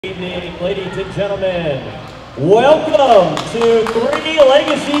evening, ladies and gentlemen. Welcome to 3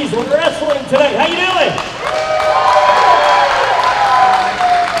 Legacies Wrestling tonight. How you doing?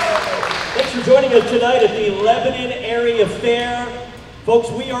 Thanks for joining us tonight at the Lebanon Area Fair. Folks,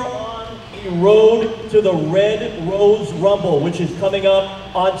 we are on the road to the Red Rose Rumble, which is coming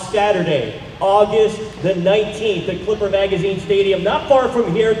up on Saturday, August the 19th at Clipper Magazine Stadium, not far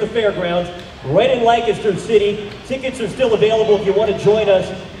from here at the fairgrounds, right in Lancaster City. Tickets are still available if you want to join us.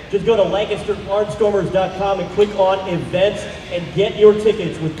 Just go to LancasterBarnstormers.com and click on events and get your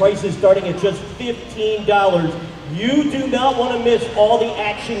tickets with prices starting at just $15. You do not want to miss all the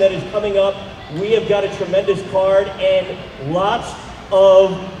action that is coming up. We have got a tremendous card and lots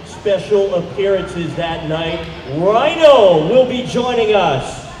of special appearances that night. Rhino will be joining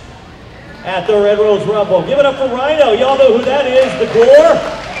us at the Red Rose Rumble. Give it up for Rhino. Y'all know who that is, the Gore.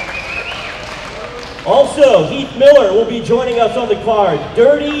 Also, Heath Miller will be joining us on the card.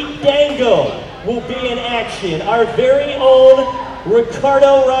 Dirty Dango will be in action. Our very own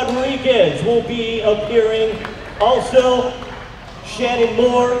Ricardo Rodriguez will be appearing. Also, Shannon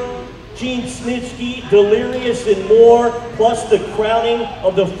Moore, Gene Snitsky, Delirious, and more, plus the crowning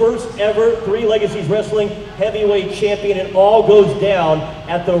of the first ever 3 Legacies Wrestling Heavyweight Champion. It all goes down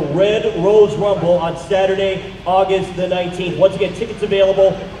at the Red Rose Rumble on Saturday, August the 19th. Once again, tickets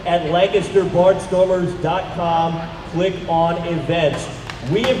available at LancasterBarnstormers.com. Click on events.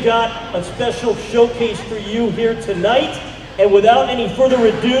 We have got a special showcase for you here tonight. And without any further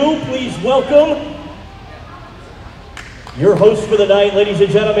ado, please welcome your host for the night, ladies and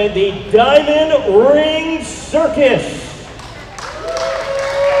gentlemen, the Diamond Ring Circus.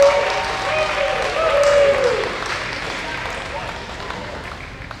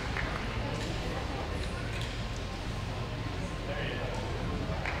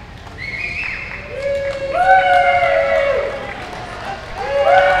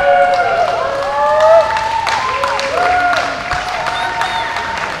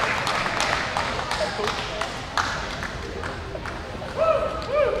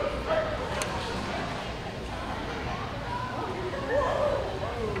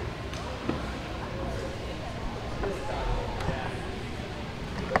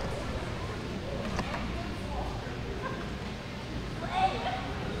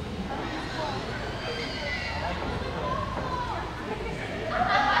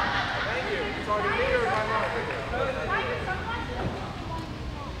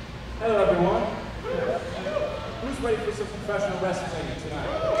 Hello everyone. Who's ready for some professional wrestling tonight?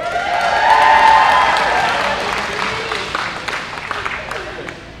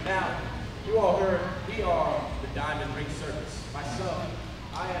 Now, you all heard, we are the Diamond Ring Circus. Myself,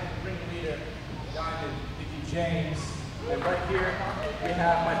 I am the ringleader, Diamond Dickie James. And right here, we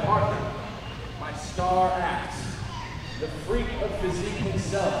have my partner, my star act, the freak of physique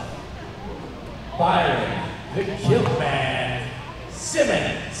himself, Byron, the Kill Man,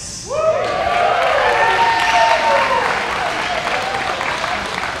 Simmons.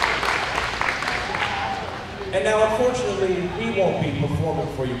 And now, unfortunately, we won't be performing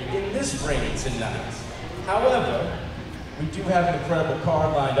for you in this ring tonight. However, we do have an incredible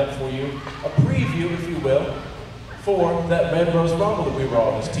card lined up for you, a preview, if you will, for that Red Rose Rumble that we were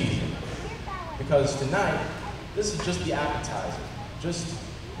all just teasing. Because tonight, this is just the appetizer, just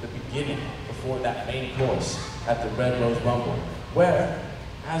the beginning before that main course at the Red Rose Rumble, where,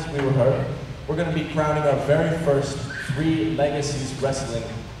 as we were heard, we're going to be crowning our very first 3 Legacies Wrestling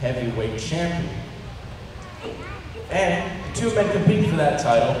Heavyweight Champion. And the 2 men competing for that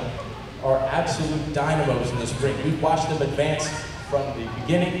title are absolute dynamos in this ring. We've watched them advance from the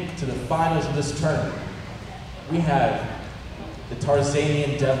beginning to the finals of this tournament. We have the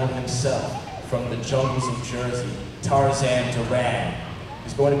Tarzanian Devil himself from the jungles of Jersey, Tarzan Duran.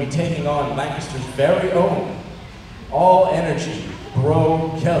 He's going to be taking on Lancaster's very own all-energy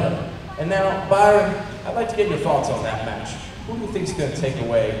Bro Keller. And now, Byron, I'd like to get your thoughts on that match. Who do you think is going to take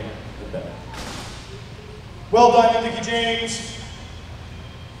away the belt? Well, Diamond Dickie James,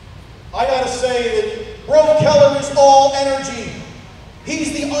 I gotta say that Bro Keller is all energy.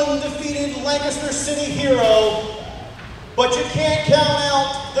 He's the undefeated Lancaster City hero, but you can't count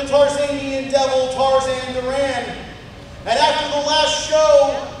out the Tarzanian Devil, Tarzan Duran. And after the last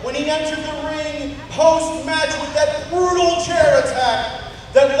show, when he entered the ring post-match with that brutal chair attack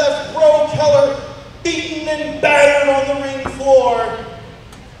that left Bro Keller beaten and battered on the ring floor.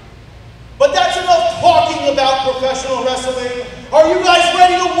 But that's enough talking about professional wrestling. Are you guys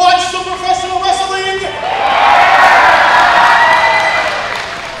ready to watch some professional